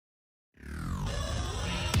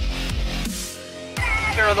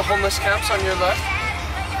Here are the homeless camps on your left.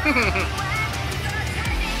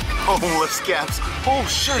 Homeless camps. Oh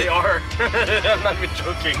shit. They are. I'm not even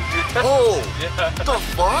joking. Oh. Yeah. The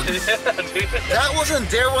fuck? Yeah, dude. That wasn't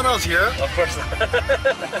there when I was here. Of course not.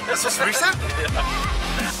 This was recent? Yeah.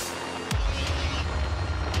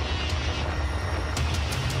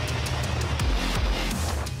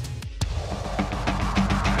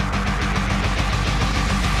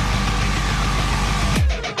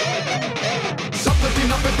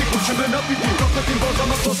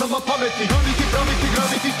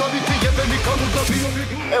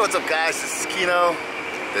 Hey, what's up guys? This is KiNO.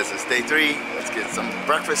 This is day 3. Let's get some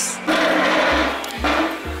breakfast.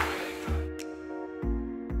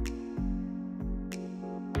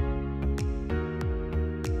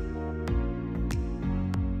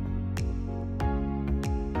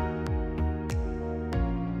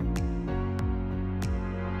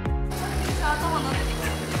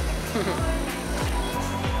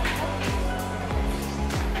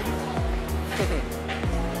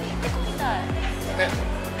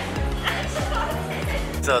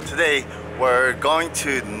 So today we're going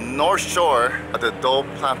to North Shore of the Dole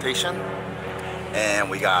Plantation, and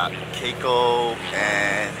we got Keiko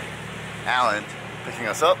and Arwen picking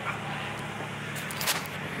us up.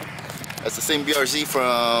 That's the same BRZ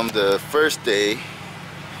from the first day.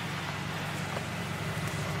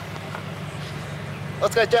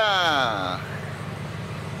 Let's go down.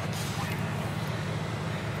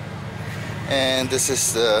 And this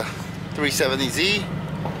is the 370Z.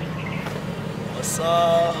 What's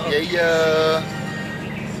up? Yeah.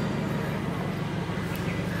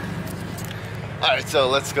 Alright, so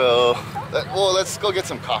let's go. Let's go get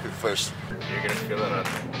some coffee first. You're gonna feel it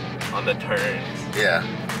on the turns. Yeah.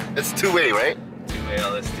 It's two-way, right? Two-way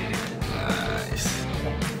LSD. Nice.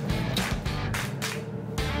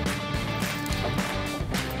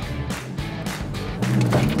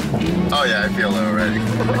 Oh yeah, I feel it already.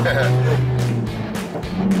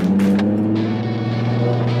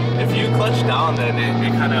 If you clutch down, then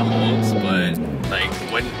it kind of holds, but like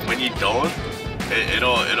when you don't,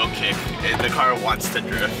 it'll kick. The car wants to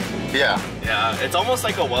drift. Yeah. Yeah, it's almost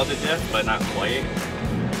like a welded drift, but not quite.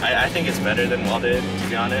 I think it's better than welded, to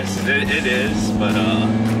be honest. It is, but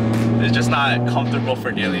it's just not comfortable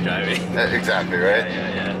for daily driving. Exactly, right?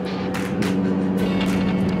 Yeah.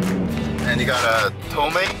 And you got a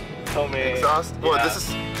Tomei exhaust? Yeah. Oh, this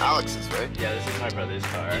is Alex's, right? Yeah, this is my brother's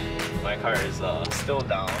car. My car is still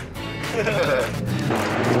down.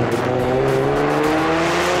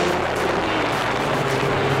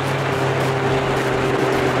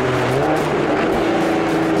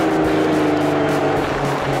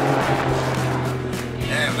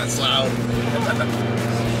 Damn, that's loud.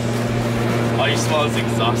 All you smell is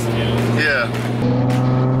exhaust fumes. Yeah.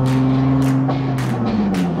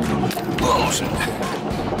 Oh, shit.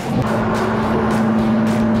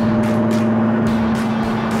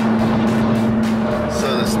 So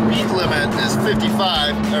the speed limit is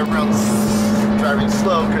 55. Everyone's driving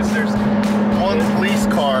slow because there's one police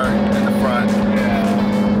car in the front. Yeah.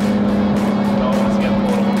 No one's getting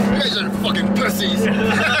pulled over. You guys are fucking pussies.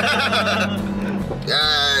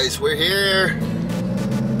 Guys, we're here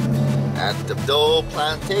at the Dole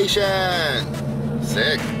Plantation.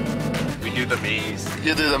 Sick. We do the maze.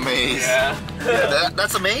 You do the maze. Yeah.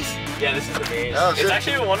 That's a maze? Yeah, this is the maze. Oh, it's shit.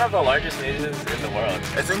 actually one of the largest mazes in the world.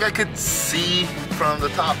 I think I could see from the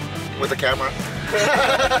top with the camera.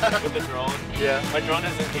 With the drone. Yeah. My drone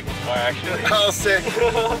is in Keiko's car, actually. Oh, sick.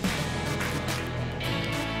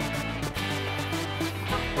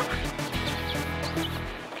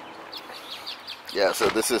 Yeah, so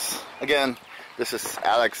this is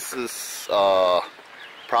Alex's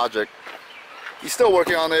project. He's still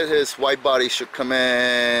working on it. His white body should come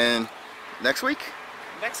in next week.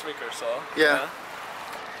 Next week or so. Yeah.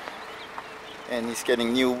 And he's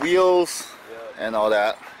getting new wheels and all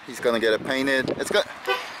that. He's gonna get it painted. It's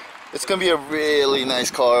gonna be a really nice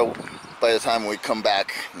car by the time we come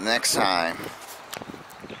back next time.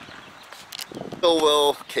 So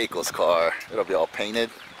will Keiko's car. It'll be all painted.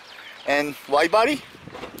 And wide body?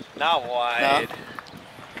 Not wide.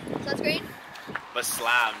 No? Sunscreen? But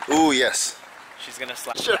slammed. Ooh, yes. She's gonna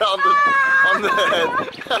slam. Shit on the head.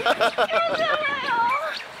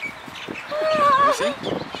 You see?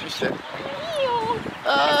 She's sick.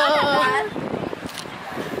 Ah.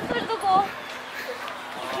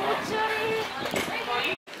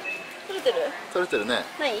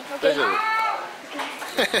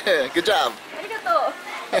 Good job.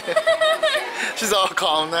 She's all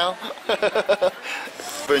calm now.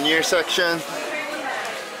 Veneer section.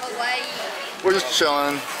 We're just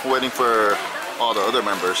chilling, waiting for all the other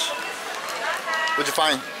members. What'd you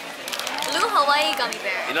find? blue Hawaii gummy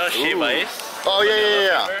bear. You know shave ice? Oh yeah.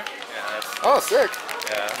 Yeah, that's, Oh, sick.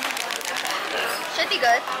 yeah. Should be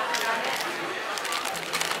good.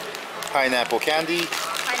 Pineapple candy.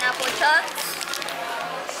 Pineapple chunks.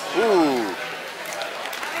 Ooh.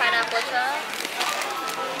 Pineapple chunks.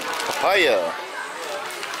 Papaya.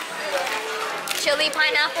 Chili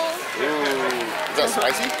pineapple. Ooh. Is that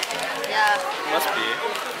spicy? Yeah. Must be.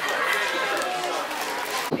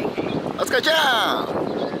 Let's go jump!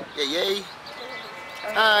 Yay.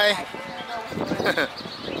 Hi.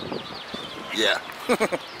 Yeah.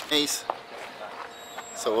 Maze.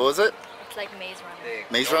 So what was it? It's like Maze Runner.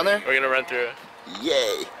 Maze Runner? We're gonna run through it.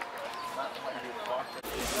 Yay.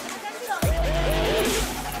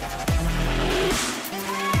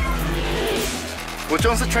 Which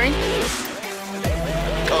one's the train?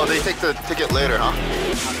 Oh, they take the ticket later, huh?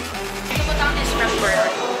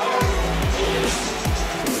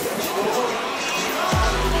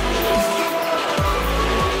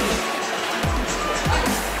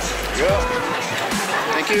 Yeah.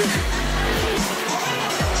 Thank you.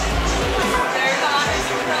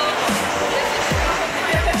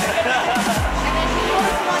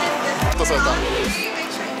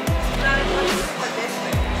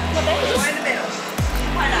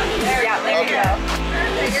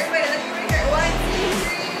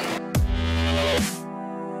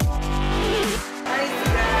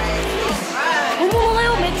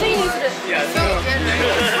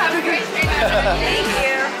 Have a great day. Thank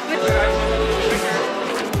you.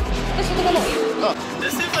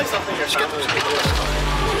 This seems like something your family would do.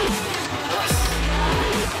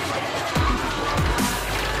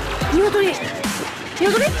 Niwadori.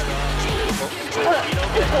 Niwadori?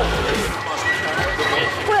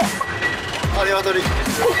 Ah, niwadori.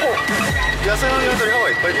 野生の鶏が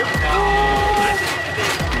いっぱいいるよ。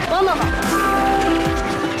バナナ。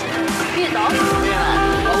見えた？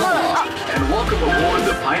 And welcome aboard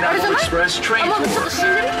the Pineapple Express train ちょっと tour. 死んで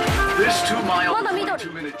る？ This 2-mile, まだ緑。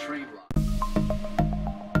 2-minute train ride.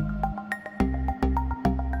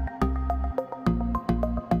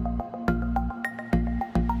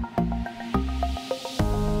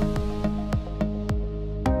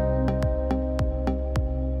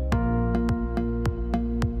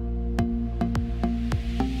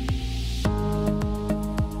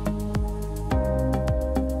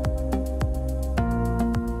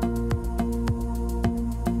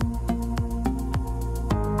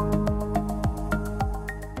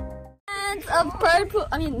 Of bird poop.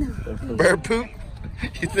 I mean, Bird poop?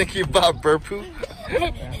 You think you bought bird poop?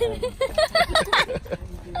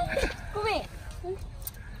 ごめん。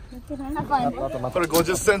これ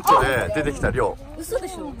50セントで出てきた量。嘘で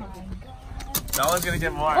しょ。 No one's gonna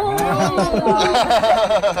get more.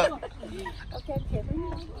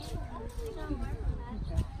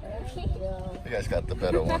 You guys got the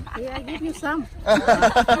better one. Yeah, I give you some.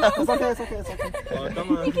 It's okay, it's okay, it's okay. Oh,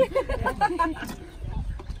 come on.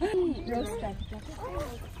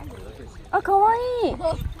 あ、かわいい。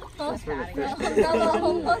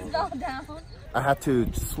 I had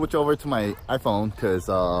to switch over to my iPhone because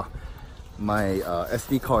my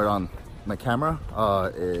SD card on my camera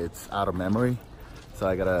it's out of memory, so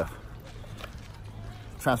I gotta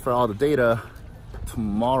transfer all the data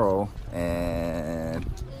tomorrow, and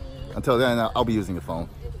until then I'll be using the phone.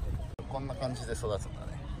 こんな感じで育つんだね。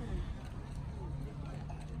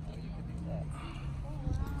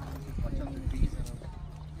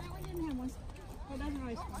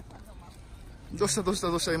どう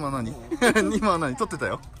した今何今何撮ってた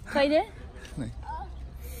よ。嗅いで。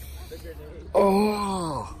お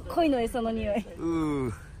お。恋の餌の匂い。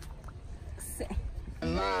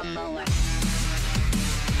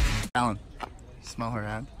Alan, smell her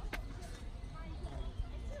hand.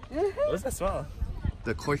 What does that smell?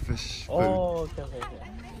 The koi fish food. Oh, okay.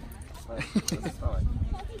 What does it smell like?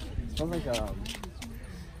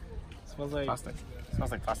 It smells like plastic. It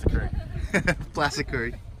smells like plastic curry. Plastic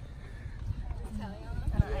curry.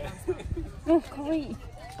 うん、かわいい。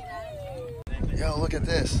 Yo, look at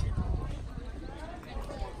this.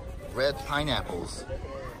 Red pineapples.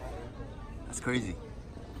 That's crazy.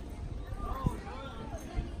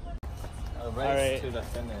 Alright, to the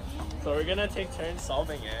finish. So we're gonna take turns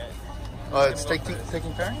solving it. Oh, it's taking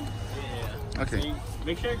turn? Yeah. Okay. So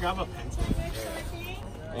make sure you grab a pencil.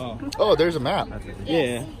 Oh. Oh, there's a map.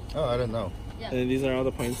 Yeah. Oh, I didn't know. And then these are all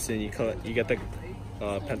the points, and you color. You get the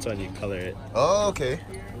pencil and you color it. Oh, okay.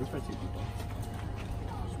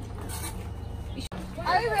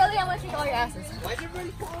 Are we really? I'm gonna take all your asses. Why is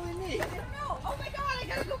everybody following me? No, oh my god, I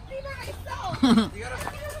gotta go pee by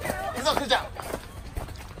myself.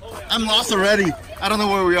 I'm lost already. I don't know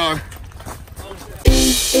where we are.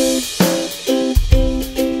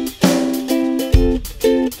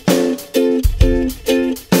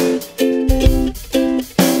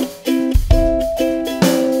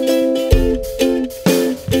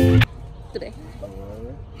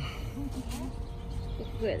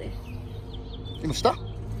 ぐらいで。今下？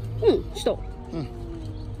うん、した。うん。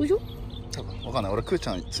でしょ？多分わかんない。俺クーち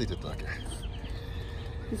ゃんについてっただけ。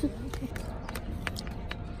嘘。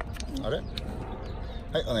あれ？は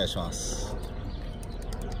い、お願いします。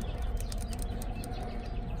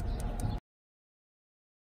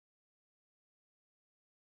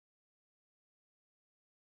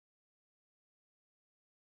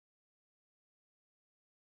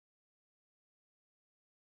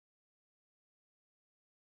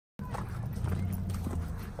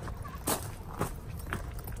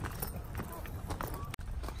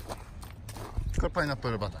これパイナップ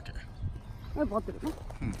ル畑。あ、バってるの？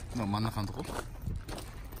うん、の真ん中のとこ。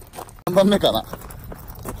何番目かな。1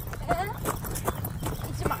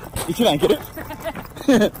番。1番いける？い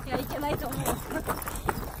や、いけないと思う。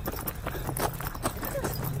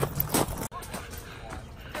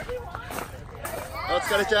お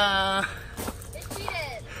疲れちゃん。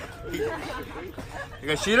You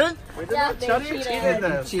guys cheated? Yeah, they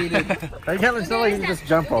cheated. Cheated. I can't. It's not like you can just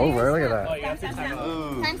jump over. Look at that.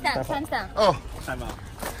 Timestamp. Oh. Time out.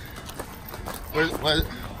 Where?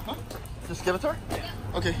 Huh? Just give it to her? Yeah.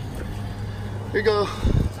 Okay. Here you go.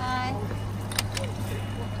 Bye.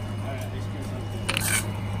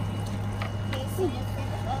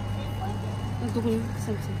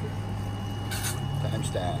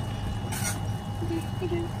 Timestamp.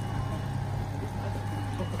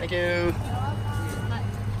 Thank you.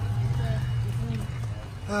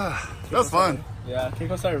 That was fun. Yeah,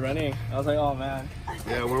 Keiko started running. I was like, oh man.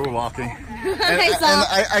 Yeah, we were walking, and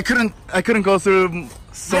I couldn't go through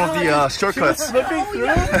some of the shortcuts. Slipping through?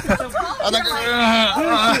 I was like,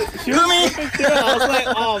 Tomei! I was like,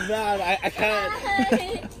 oh man, I can't.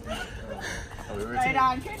 Right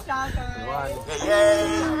on. Good job, guys.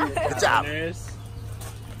 Yay! Good job.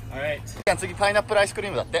 Alright. 次パイナップルアイスクリ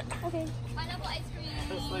ームだって。Okay. Pineapple ice cream.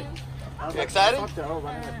 You excited?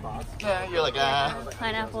 Yeah, you're like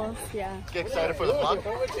Pineapples, yeah. get excited for the vlog?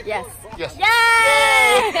 Yes. Yes.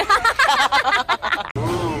 Yay!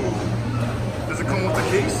 Ooh. Does it come with the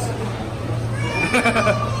case?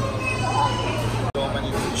 So when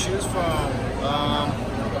you can choose from,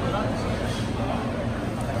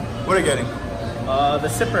 what are you getting? The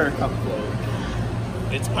sipper cup float.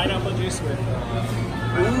 It's pineapple juice with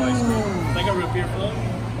pineapple ice cream. Like a root beer float.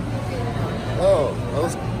 Oh, I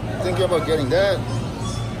was thinking about getting that.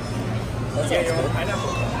 That Yeah, sounds your own good.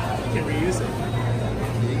 pineapple cup. You can reuse it.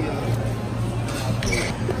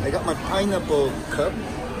 I got my pineapple cup.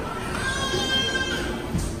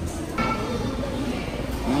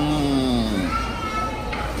 Mmm.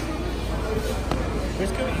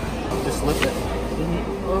 Where's Koi? Just lift it.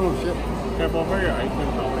 Oh shit. Careful over your ice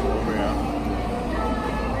cream falling over, yeah.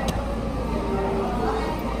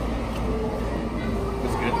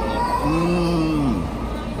 It's good though. Mmm.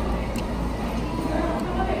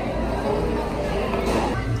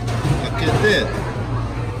 開けて、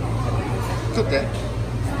ちょっと待って。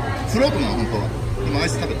フロートなの本当は。今アイ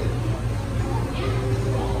ス食べて。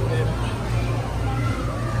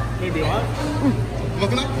Maybe you want? うま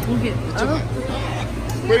くない？めっちゃうまい。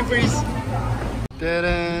Wait please.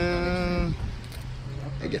 Ta-da!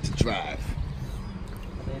 I get to drive.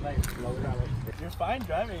 You're fine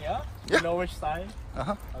driving, yeah? Yeah. You know which side?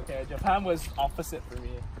 Uh-huh. Okay, Japan was opposite for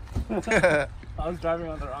me. I was driving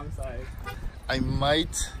on the wrong side. I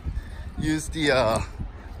might use the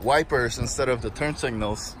wipers instead of the turn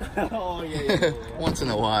signals Oh, yeah. once in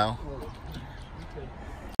a while.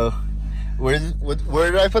 Where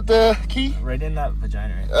did I put the key? Right in that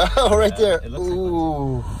vagina, right? Oh, right there. It looks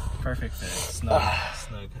Ooh. Perfect there. Snug.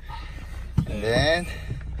 Snug. And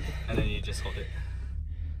then you just hold it.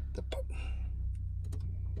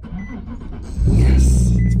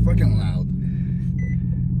 Yes, it's fucking loud.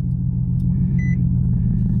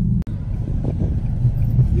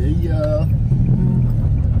 Yeah.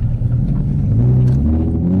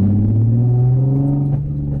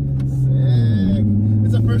 Sick.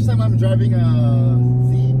 It's the first time I'm driving a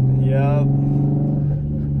Z. Yep.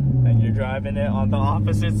 And you're driving it on the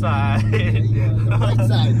opposite side. Yeah, the right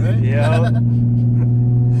side, right? Yep.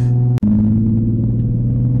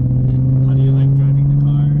 How do you like driving the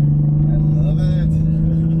car? I love it.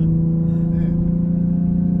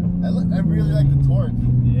 Dude. I really like the torque.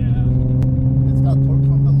 Yeah. It's got torque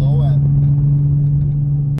from the low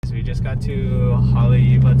end. So we just got to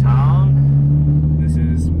Haleiwa town. This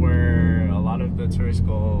is where a lot of the tourists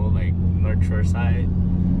go, like North Shore side.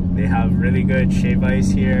 They have really good shave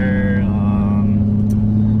ice here,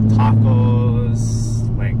 tacos,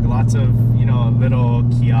 like lots of, you know, little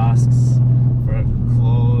kiosks for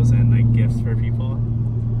clothes and like gifts for people.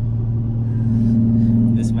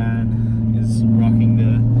 This man is rocking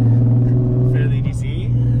the Fairly DC.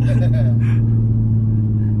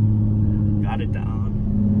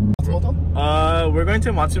 we're going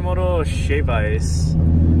to Matsumoto Shave Ice. A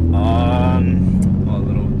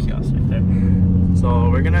little kiosk right there. So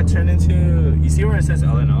we're gonna turn into, you see where it says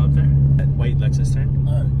L&L up there? That white Lexus turn?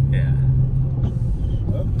 Yeah.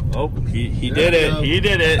 Oh, he did it. He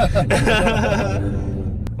did it.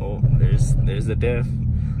 Oh, there's the diff.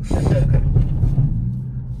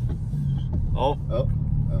 Oh.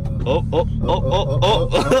 Oh.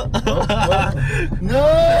 No!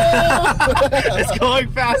 It's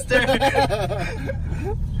going faster.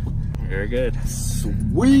 Very good.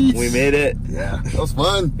 Sweet. We made it. Yeah, that was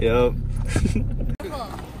fun. Yep.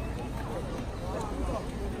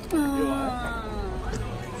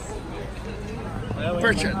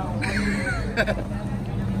 Purchase.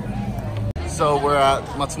 So we're at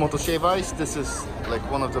Matsumoto Shave Ice. This is like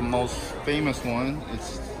one of the most famous one.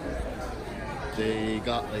 They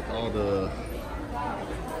got like all the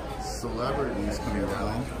celebrities coming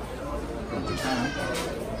down from Japan.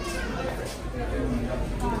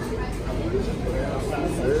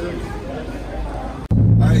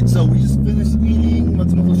 Alright, so we just finished eating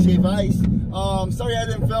Matsumoto Shave Ice. Sorry I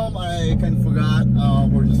didn't film, I kind of forgot.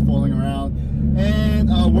 We're just fooling around. And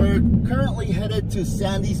we're currently headed to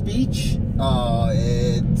Sandy's Beach.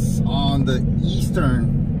 It's on the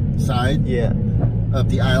eastern side of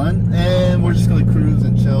the island. And we're just gonna cruise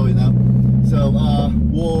and chill, you know. So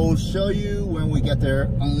we'll show you when we get there,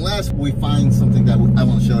 unless we find something that I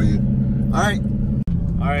want to show you.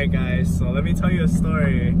 Alright guys, so let me tell you a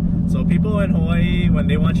story. So people in Hawaii, when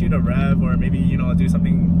they want you to rev or maybe, you know, do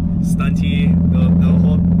something stunty,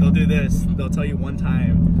 they'll do this. They'll tell you one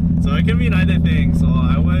time. So it can mean either thing. So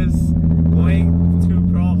I was going to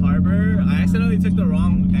Pearl Harbor. I accidentally took the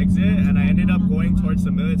wrong exit and I ended up going towards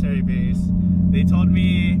the military base. They told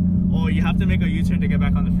me, oh, you have to make a U-turn to get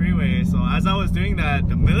back on the freeway. So as I was doing that,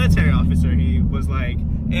 the military officer, he was like,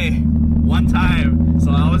 hey, one time.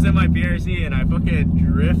 So I was in my BRZ and I fucking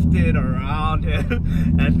drifted around him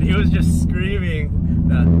and he was just screaming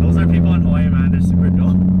that those are people in Hawaii, man, they're super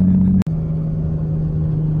dope.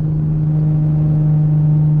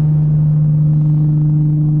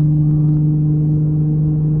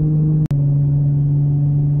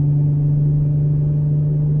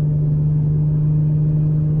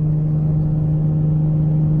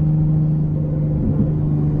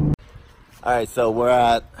 Alright, so we're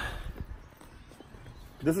at,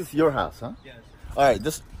 this is your house, huh? Yes. Alright,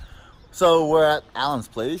 so we're at Alan's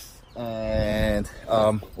place, and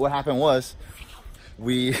what happened was,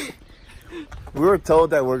 we were told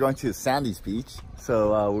that we're going to Sandy's Beach,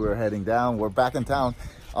 so we were heading down. We're back in town.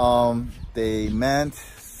 They meant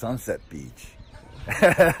Sunset Beach.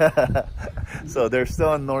 So they're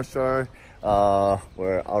still in North Shore.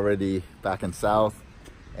 We're already back in South,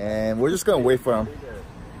 and we're just gonna wait for them.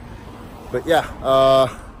 But yeah,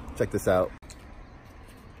 check this out.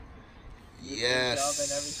 Yes. Job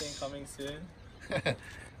and everything coming soon.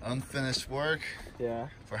 Unfinished work. Yeah.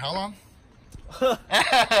 For how long?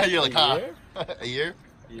 You're like, huh? A year?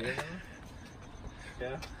 A year now?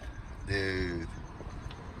 Yeah. Dude.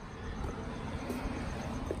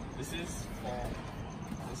 This is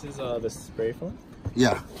the spray foam?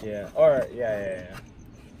 Yeah. Yeah. Or yeah.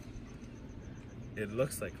 It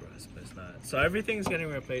looks like rust, but it's not. So everything's getting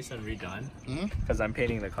replaced and redone because I'm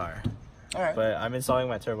painting the car. All right. But I'm installing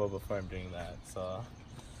my turbo before I'm doing that. So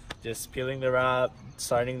just peeling the wrap,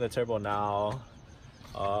 starting the turbo now.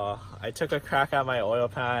 I took a crack at my oil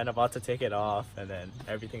pan, about to take it off, and then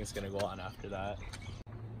everything's gonna go on after that.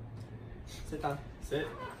 Sit down.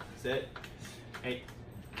 Sit. Hey.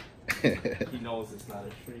 He knows it's not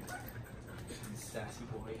a treat. Sassy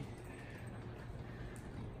boy.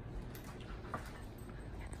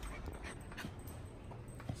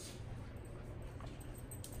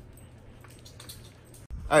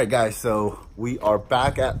 Alright guys, so we are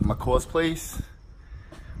back at Makoa's place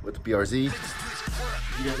with the BRZ. You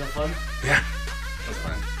guys have fun? Yeah. That's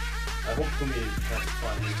fun. I hope for me that's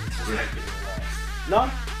fun. Just like getting lost. No?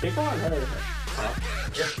 Take on her.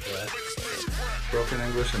 Yeah. Broken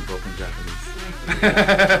English and broken Japanese.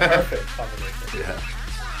 Perfect combination. Yeah.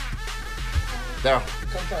 There.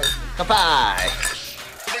 Kanpai.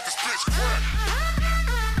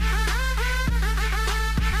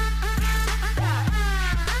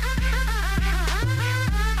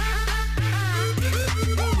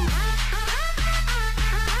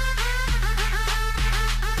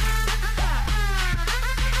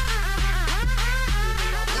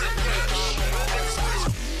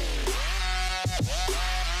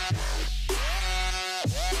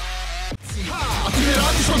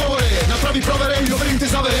 Napraví proverej, dobrým ty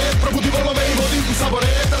zavere, probudí volovej vody u zabore,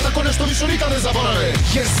 tak nakonec to vyšlo nikam nezaborali.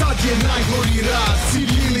 Je zadě najhorý rád,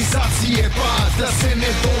 civilizací je pád, da se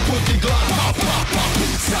nedovolí.